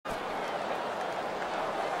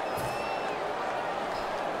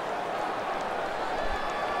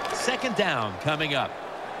second down coming up.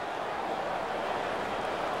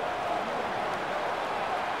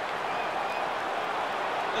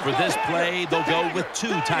 For this play, they'll go with 2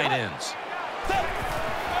 tight ends.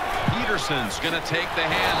 Peterson's going to take the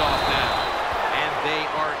handoff now. And they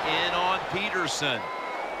are in on Peterson.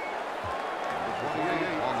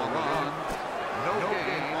 On the run. No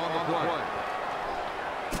gain on the play.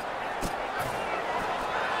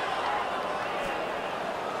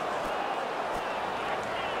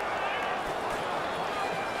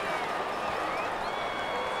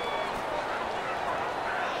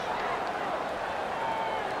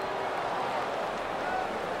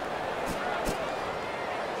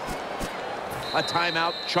 A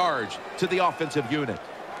timeout charge to the offensive unit.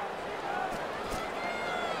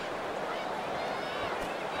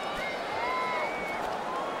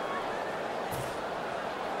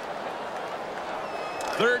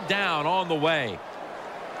 Third down on the way.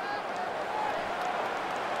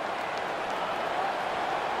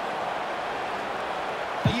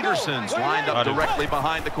 Peterson's lined up directly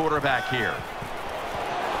behind the quarterback here.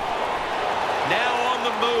 Now on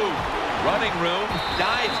the move. Running room,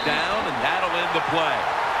 dives down, and that'll end the play.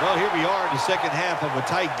 Well, here we are in the second half of a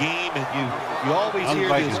tight game, and you always hear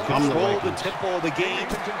this: control the tempo of the game,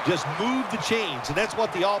 just move the chains, and that's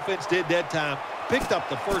what the offense did that time. Picked up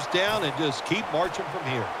the first down and just keep marching from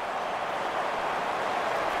here.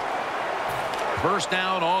 First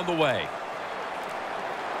down on the way.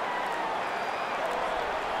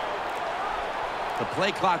 The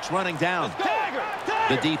play clock's running down.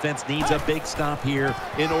 The defense needs a big stop here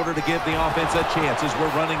in order to give the offense a chance as we're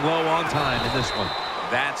running low on time in this one.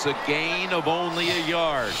 That's a gain of only a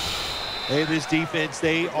yard. Hey, this defense,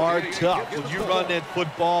 they are tough. When you run that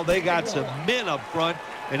football, they got some men up front,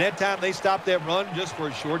 and that time they stopped that run just for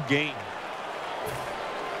a short gain.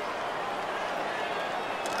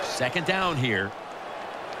 Second down here.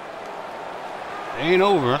 It ain't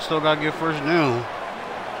over. I still got to get first down.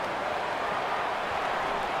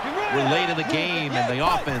 We're late in the game, and the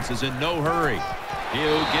offense is in no hurry.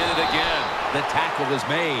 He'll get it again. The tackle is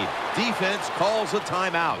made. Defense calls a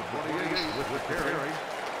timeout.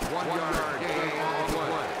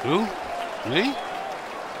 Who? Me?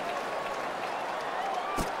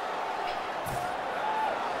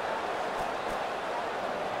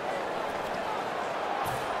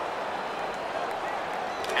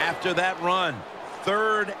 After that run,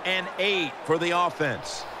 3rd and 8 for the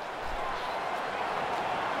offense.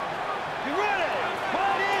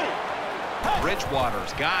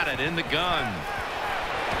 Bridgewater's got it in the gun.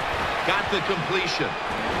 Got the completion.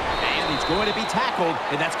 And he's going to be tackled,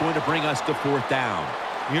 and that's going to bring us to 4th down.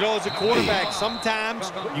 You know, as a quarterback,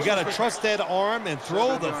 sometimes you got to trust that arm and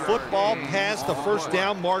throw the football past the first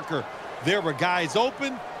down marker. There were guys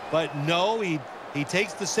open, but no, he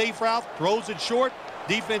takes the safe route, throws it short.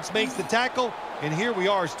 Defense makes the tackle, and here we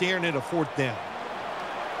are staring at a 4th down.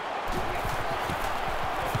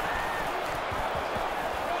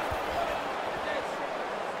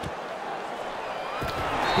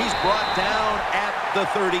 He's brought down at the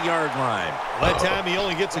 30-yard line. That time he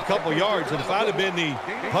only gets a couple yards, and if I'd have been the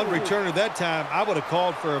punt returner that time, I would have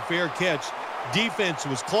called for a fair catch. Defense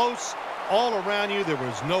was close. All around you, there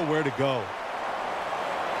was nowhere to go.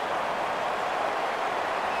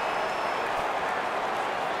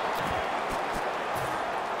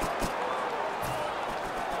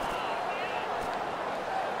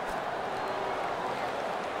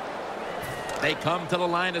 They come to the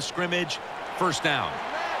line of scrimmage. First down.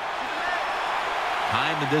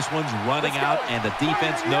 Time in this one's running out, and the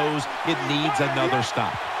defense knows it needs another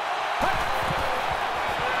stop.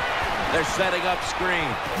 They're setting up screen.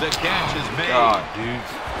 The catch is made. God, dude.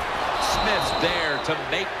 Smith's there to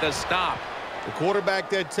make the stop. The quarterback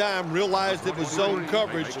that time realized it was zone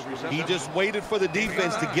coverage. He just waited for the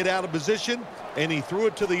defense to get out of position, and he threw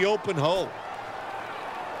it to the open hole.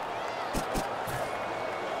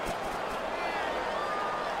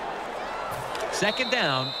 Second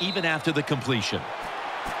down, even after the completion.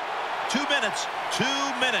 2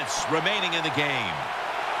 minutes remaining in the game.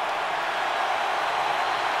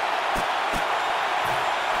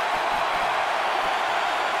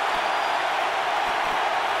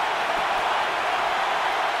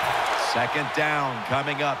 Second down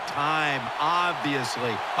coming up. Time,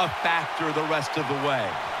 obviously, a factor the rest of the way.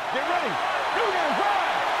 Get ready.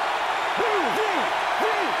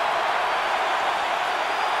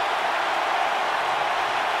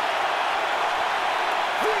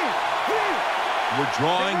 We're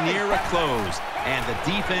drawing near a close, and the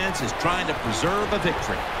defense is trying to preserve a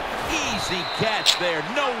victory. Easy catch there.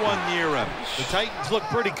 No one near him. The Titans look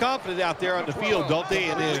pretty confident out there on the field, don't they?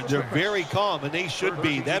 And they're very calm, and they should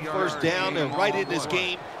be. That first down, they're right in this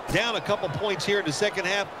game. Down a couple points here in the second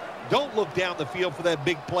half. Don't look down the field for that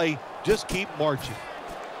big play. Just keep marching.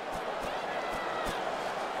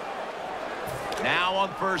 Now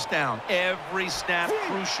on first down. Every snap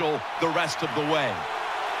crucial the rest of the way.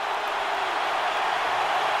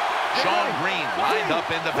 Sean Green lined up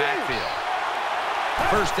in the backfield.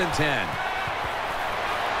 1st and 10.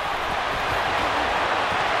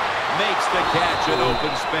 Makes the catch in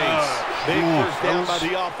open space. Big first down by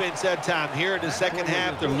the offense that time. Here in the second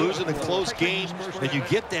half, they're losing a close game. And you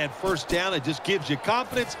get that first down, it just gives you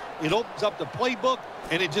confidence. It opens up the playbook,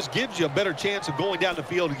 and it just gives you a better chance of going down the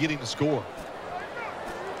field and getting the score.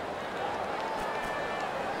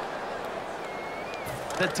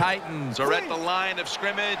 The Titans are at the line of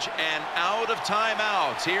scrimmage and out of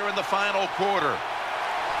timeouts here in the final quarter.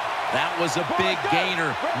 That was a big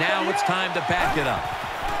gainer. Now it's time to back it up.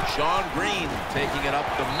 Sean Green taking it up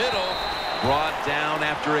the middle. Brought down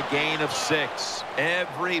after a gain of 6.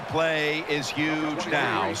 Every play is huge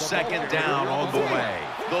now. 2nd down on the way.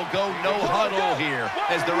 They'll go no huddle here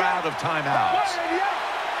as they're out of timeouts.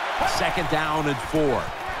 2nd down and 4.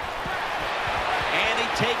 And he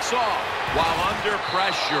takes off while under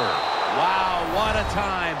pressure. Wow, what a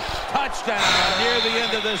time. Touchdown near the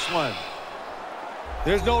end of this one.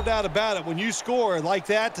 There's no doubt about it. When you score like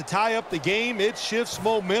that to tie up the game, it shifts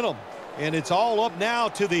momentum. And it's all up now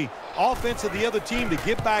to the offense of the other team to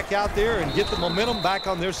get back out there and get the momentum back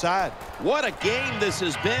on their side. What a game this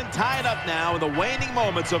has been. Tied up now in the waning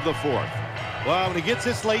moments of the 4th. Well, when it gets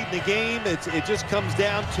this late in the game, it just comes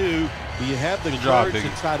down to, do you have the courage to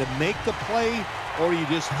try to make the play, or you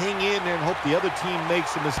just hang in there and hope the other team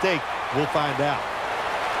makes a mistake? We'll find out.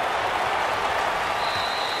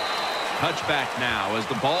 Touchback now as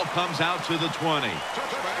the ball comes out to the 20.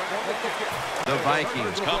 The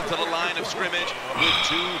Vikings come to the line of scrimmage with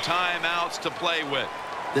 2 timeouts to play with.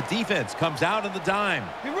 The defense comes out in the dime.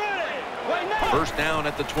 1st down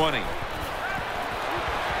at the 20.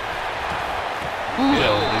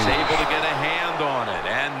 Hill's able to get a hand on it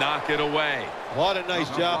and knock it away. What a nice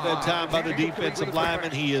job that time by the defensive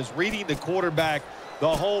lineman. He is reading the quarterback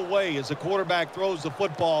the whole way. As the quarterback throws the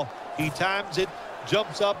football, he times it,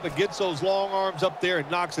 jumps up and gets those long arms up there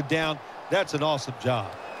and knocks it down. That's an awesome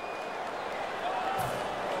job.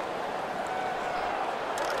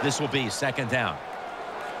 This will be 2nd down.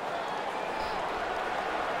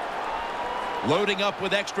 Loading up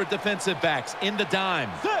with extra defensive backs in the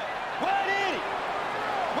dime.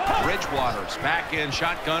 Bridgewater's back in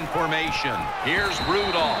shotgun formation. Here's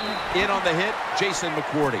Rudolph. In on the hit, Jason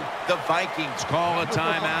McCourty. The Vikings call a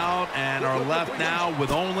timeout and are left now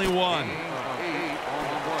with only 1.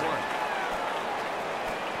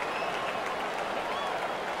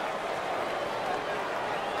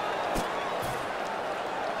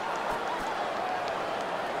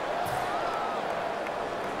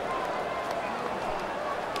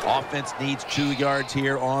 Offense needs 2 yards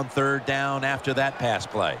here on 3rd down after that pass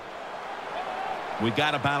play. We've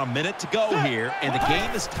got about a minute to go here, and the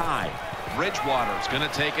game is tied. Bridgewater's going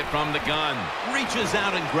to take it from the gun. Reaches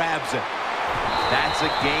out and grabs it. That's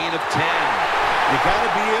a gain of 10. You got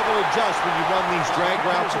to be able to adjust when you run these drag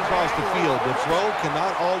routes across the field. The throw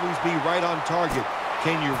cannot always be right on target.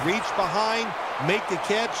 Can you reach behind, make the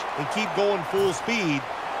catch, and keep going full speed?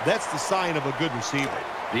 That's the sign of a good receiver.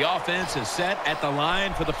 The offense is set at the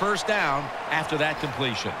line for the 1st down after that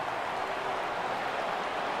completion.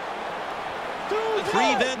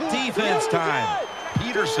 Prevent defense time.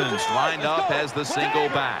 Peterson's lined up as the single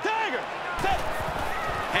back.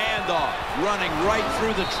 Handoff, running right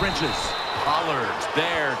through the trenches. Pollard's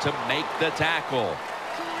there to make the tackle.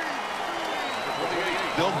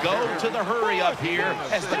 They'll go to the hurry up here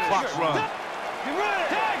as the clock runs.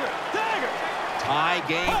 Tie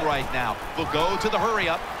game right now. They'll go to the hurry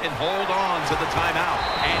up and hold on to the timeout.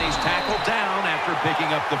 And he's tackled down after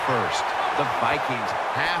picking up the 1st. The Vikings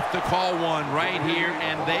have to call one right here,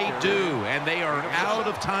 and they do. And they are out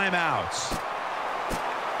of timeouts.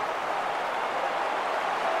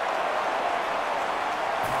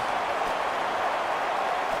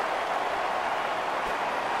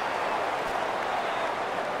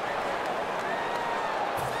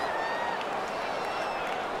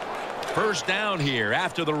 First down here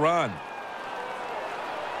after the run.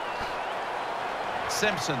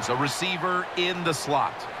 Simpson's a receiver in the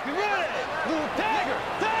slot.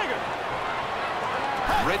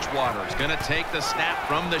 Bridgewater's going to take the snap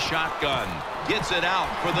from the shotgun. Gets it out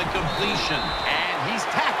for the completion. And he's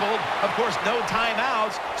tackled. Of course, no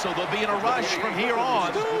timeouts, so they'll be in a rush from here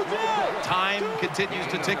on. Time continues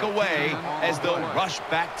to tick away as they'll rush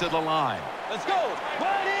back to the line. Let's go.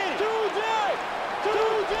 180.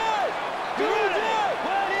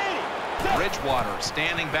 Bridgewater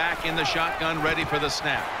standing back in the shotgun, ready for the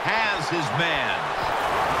snap. Has his man.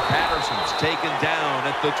 Patterson's taken down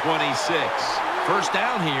at the 26. First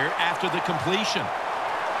down here after the completion.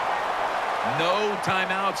 No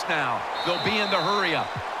timeouts now. They'll be in the hurry up.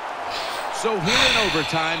 So here in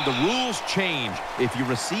overtime, the rules change. If you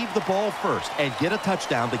receive the ball first and get a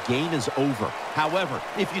touchdown, the game is over. However,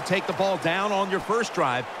 if you take the ball down on your first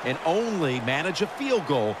drive and only manage a field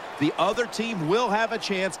goal, the other team will have a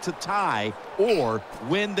chance to tie or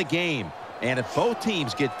win the game. And if both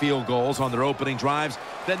teams get field goals on their opening drives,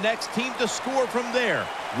 the next team to score from there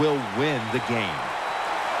will win the game.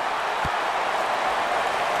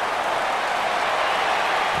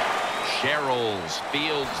 Sherrills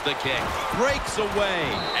fields the kick, breaks away,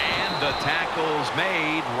 and the tackle's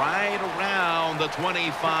made right around the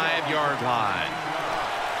 25-yard line.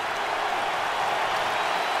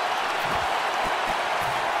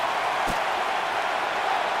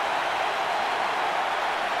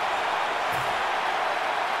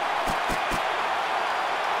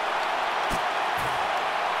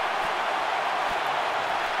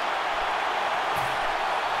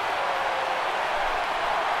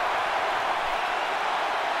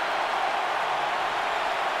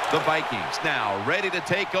 The Vikings now ready to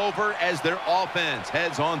take over as their offense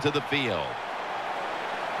heads onto the field.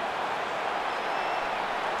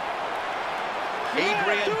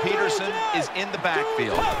 Adrian Peterson is in the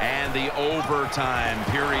backfield, and the overtime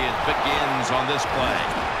period begins on this play.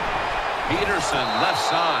 Peterson left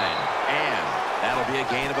side, and that'll be a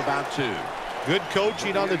gain of about 2. Good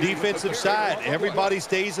coaching on the defensive side. Everybody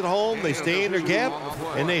stays at home, they stay in their gap,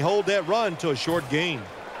 and they hold that run to a short gain.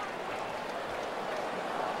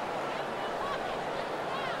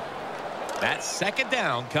 That's second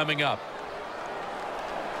down coming up.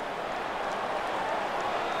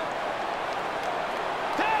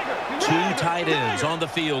 Two tight ends on the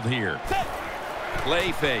field here.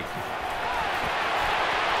 Play fake.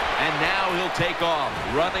 And now he'll take off.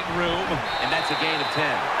 Running room, and that's a gain of 10.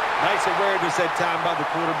 Nice awareness that time by the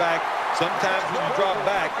quarterback. Sometimes when you drop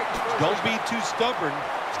back, don't be too stubborn.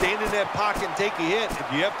 Stand in that pocket and take a hit. If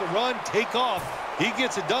you have to run, take off. He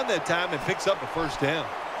gets it done that time and picks up a first down.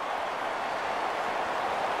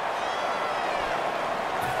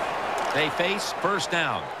 They face first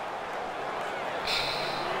down.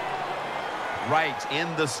 Right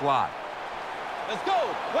in the slot. Let's go.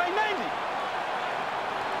 Wayne Mandy.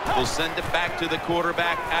 Will send it back to the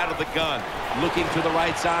quarterback out of the gun. Looking to the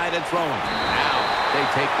right side and throwing. Now they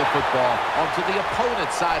take the football onto the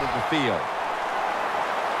opponent's side of the field.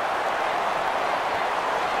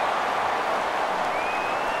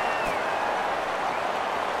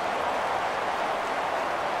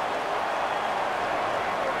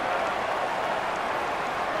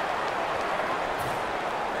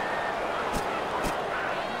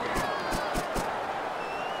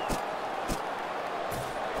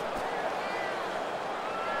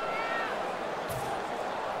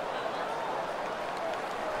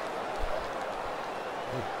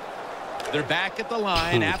 They're back at the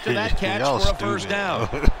line after that catch for a first down.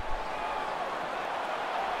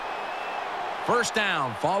 First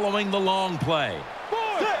down following the long play.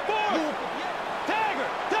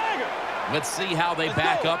 Let's see how they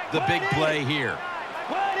back up the big play here.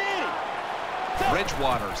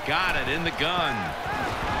 Bridgewater's got it in the gun.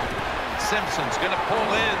 Simpson's going to pull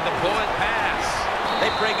in the bullet pass. They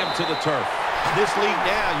bring him to the turf. This league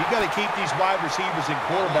now, you got to keep these wide receivers and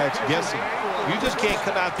quarterbacks guessing. You just can't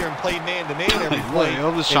come out there and play man-to-man every play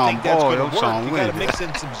and think that's going to work. You got to mix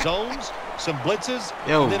in some zones, some blitzes,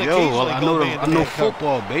 and then occasionally go man-to-man. I know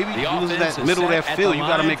football, baby. You lose that middle of that field, you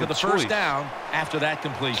got to make a choice. First down after that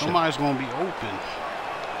completion. Somebody's going to be open.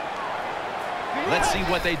 Let's see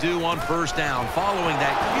what they do on first down following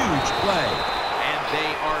that huge play. And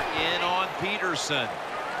they are in on Peterson.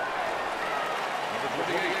 Number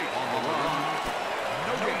 28 on the run.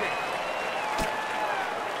 No gain.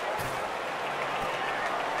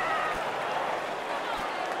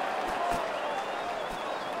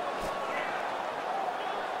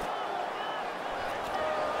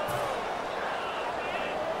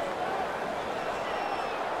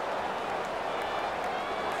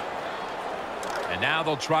 And now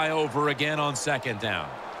they'll try over again on second down.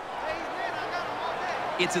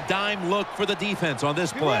 It's a dime look for the defense on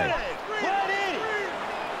this play.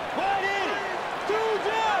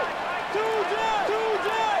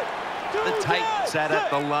 tight set at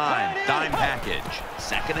the line. Dime package.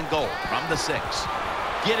 2nd and goal from the 6.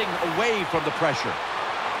 Getting away from the pressure.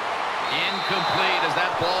 Incomplete as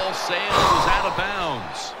that ball sails out of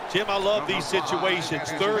bounds. Jim, I love these situations.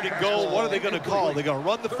 3rd and goal. What are they going to call? They're going to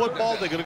run the football. They're going to